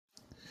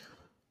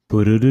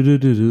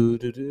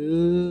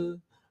Ba-da-da-da-da-da-da.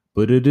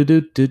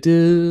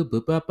 Ba-da-da-da-da-da.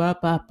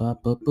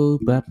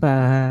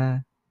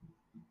 Ba-ba-ba-ba-ba-ba-boo-ba-ba.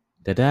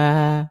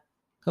 Da-da.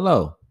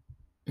 Hello.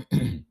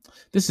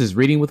 This is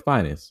Reading with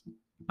Finest.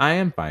 I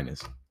am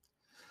Finest.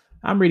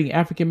 I'm reading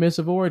African Myths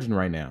of Origin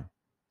right now.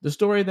 The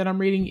story that I'm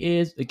reading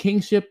is The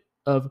Kingship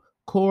of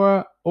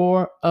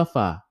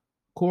Kororofa.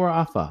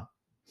 Kororofa.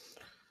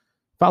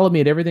 Follow me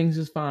at Everything's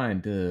Just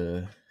Fine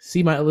to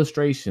see my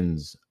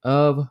illustrations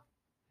of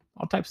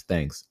all types of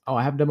things. Oh,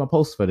 I haven't done my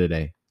post for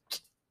today.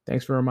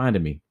 Thanks for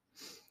reminding me.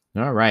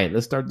 All right,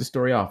 let's start the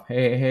story off.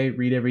 Hey,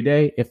 read every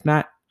day. If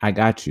not, I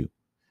got you.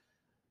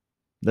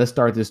 Let's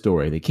start this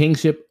story. The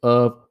Kingship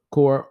of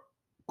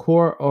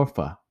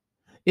Kororofa.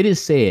 It is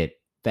said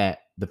that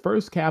the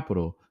first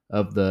capital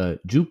of the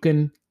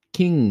Jukan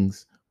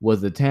kings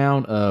was the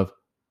town of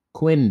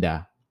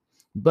Quinda,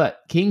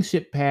 but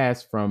kingship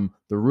passed from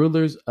the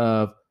rulers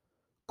of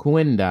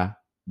Quinda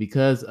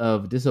because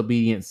of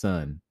disobedient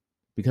son,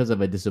 because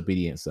of a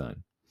disobedient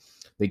son.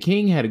 The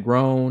king had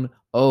grown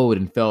old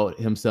and felt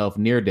himself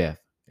near death,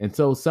 and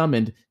so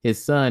summoned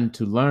his son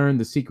to learn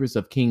the secrets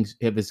of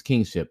his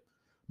kingship.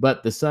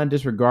 But the son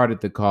disregarded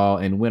the call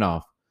and went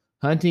off,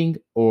 hunting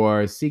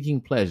or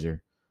seeking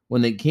pleasure.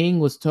 When the king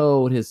was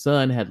told his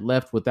son had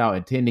left without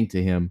attending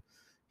to him,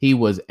 he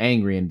was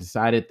angry and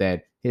decided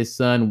that his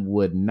son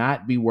would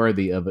not be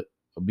worthy of it,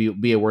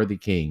 be a worthy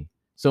king.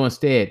 So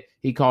instead,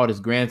 he called his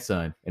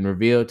grandson and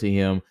revealed to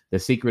him the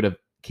secret of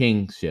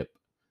kingship.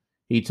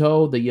 He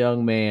told the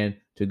young man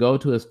to go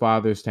to his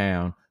father's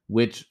town,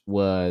 which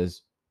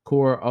was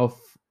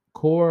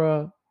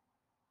Kora,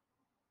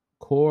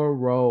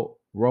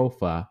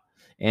 Kororofa,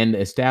 and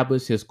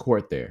establish his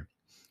court there.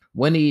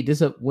 When the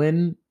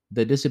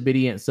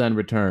disobedient son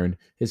returned,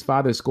 his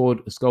father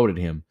scolded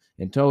him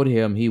and told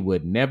him he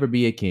would never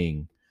be a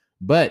king.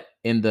 But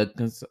in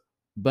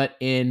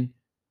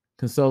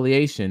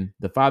consolation,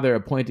 the father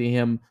appointed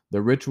him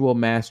the ritual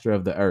master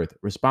of the earth,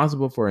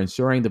 responsible for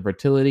ensuring the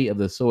fertility of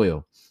the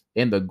soil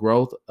and the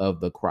growth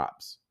of the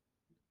crops.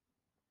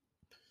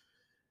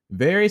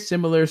 Very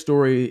similar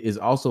story is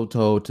also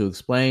told to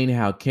explain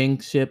how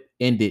kingship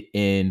ended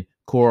in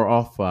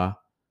Kororofa,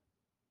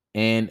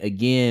 and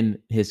again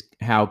his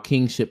how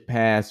kingship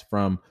passed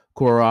from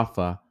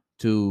Kororofa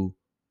to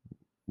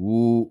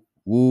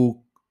Wukara.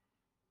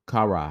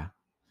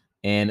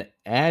 An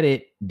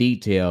added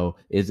detail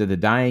is that the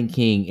dying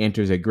king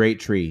enters a great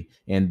tree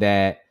and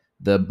that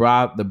the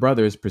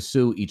brothers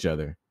pursue each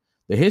other.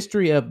 The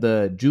history of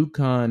the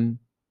Jukun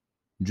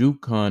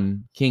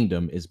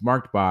kingdom is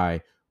marked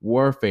by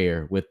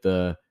warfare with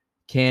the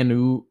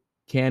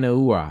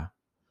Kanaura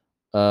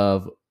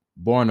of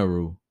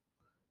Borneru,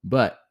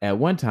 but at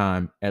one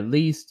time, at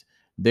least,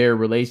 their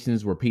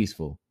relations were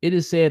peaceful. It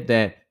is said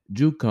that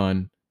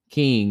Jukun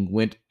king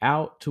went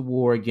out to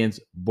war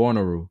against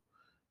Borneru,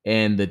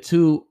 and the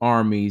two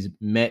armies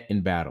met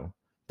in battle.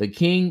 The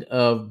king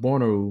of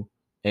Borneru,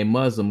 a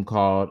Muslim,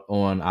 called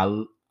on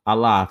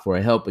Allah for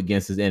help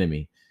against his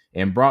enemy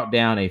and brought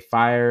down a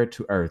fire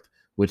to earth,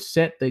 which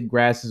set the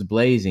grasses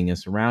blazing and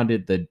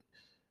surrounded the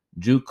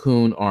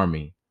Jukun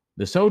army.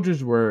 The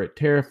soldiers were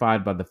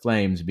terrified by the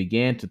flames and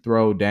began to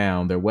throw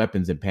down their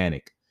weapons in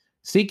panic,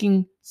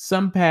 seeking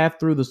some path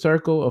through the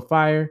circle of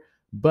fire,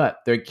 but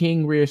their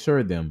king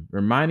reassured them,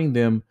 reminding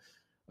them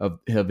of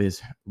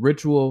his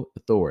ritual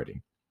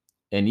authority,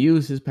 and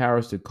used his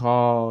powers to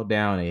call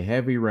down a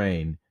heavy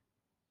rain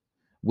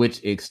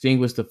which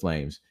extinguished the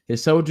flames.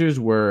 His soldiers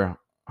were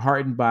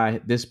heartened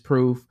by this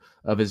proof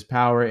of his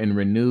power and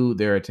renewed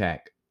their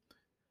attack.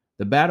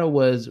 The battle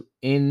was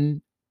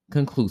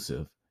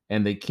inconclusive,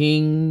 and the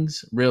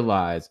kings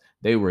realized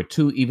they were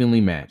too evenly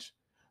matched.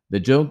 The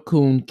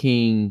Jokun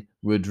king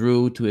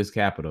withdrew to his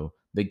capital.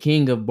 The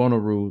king of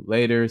Bonaru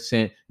later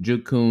sent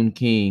Jukun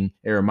king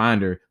a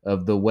reminder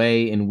of the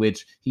way in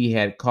which he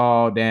had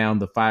called down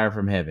the fire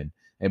from heaven.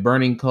 A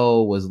burning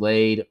coal was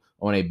laid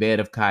on a bed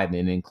of cotton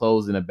and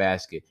enclosed in a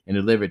basket and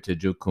delivered to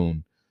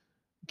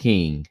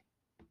King,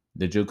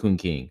 the Jukun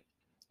king.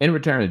 In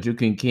return, the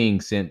Jukun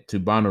king sent to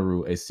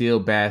Bonaru a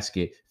sealed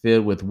basket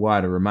filled with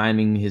water,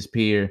 reminding his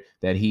peer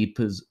that he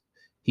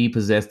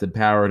possessed the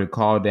power to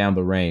call down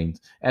the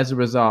rains. As a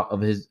result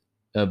of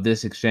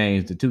this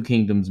exchange, the two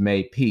kingdoms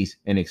made peace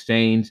and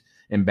exchanged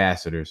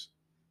ambassadors.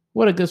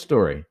 What a good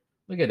story!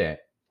 Look at that.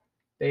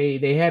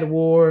 They had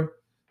war.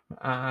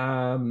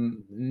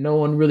 No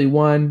one really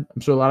won.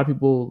 I'm sure a lot of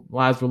people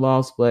lives were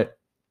lost, but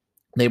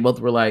they both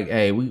were like,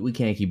 hey, we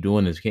can't keep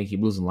doing this. We can't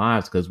keep losing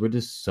lives because we're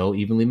just so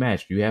evenly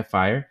matched. You have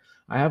fire,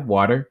 I have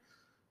water.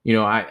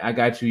 I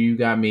got you, you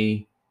got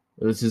me.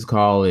 Let's just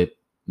call it,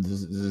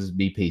 let's just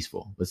be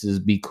peaceful. Let's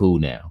just be cool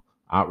now.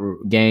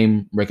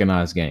 Game,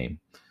 recognized game.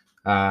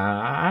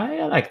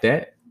 I like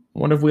that. I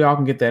wonder if we all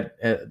can get that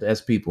as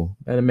people.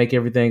 That'll make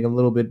everything a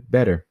little bit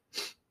better,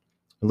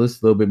 at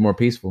least a little bit more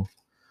peaceful.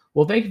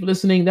 Well, thank you for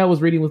listening. That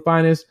was Reading with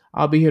Finest.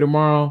 I'll be here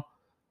tomorrow.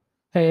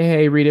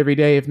 Hey, read every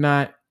day. If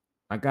not,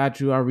 I got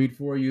you. I'll read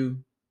for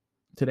you.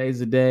 Today's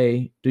the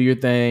day. Do your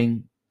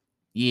thing.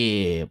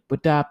 Yeah.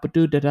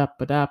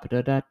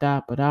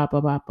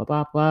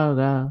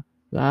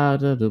 Ba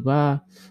da da ba.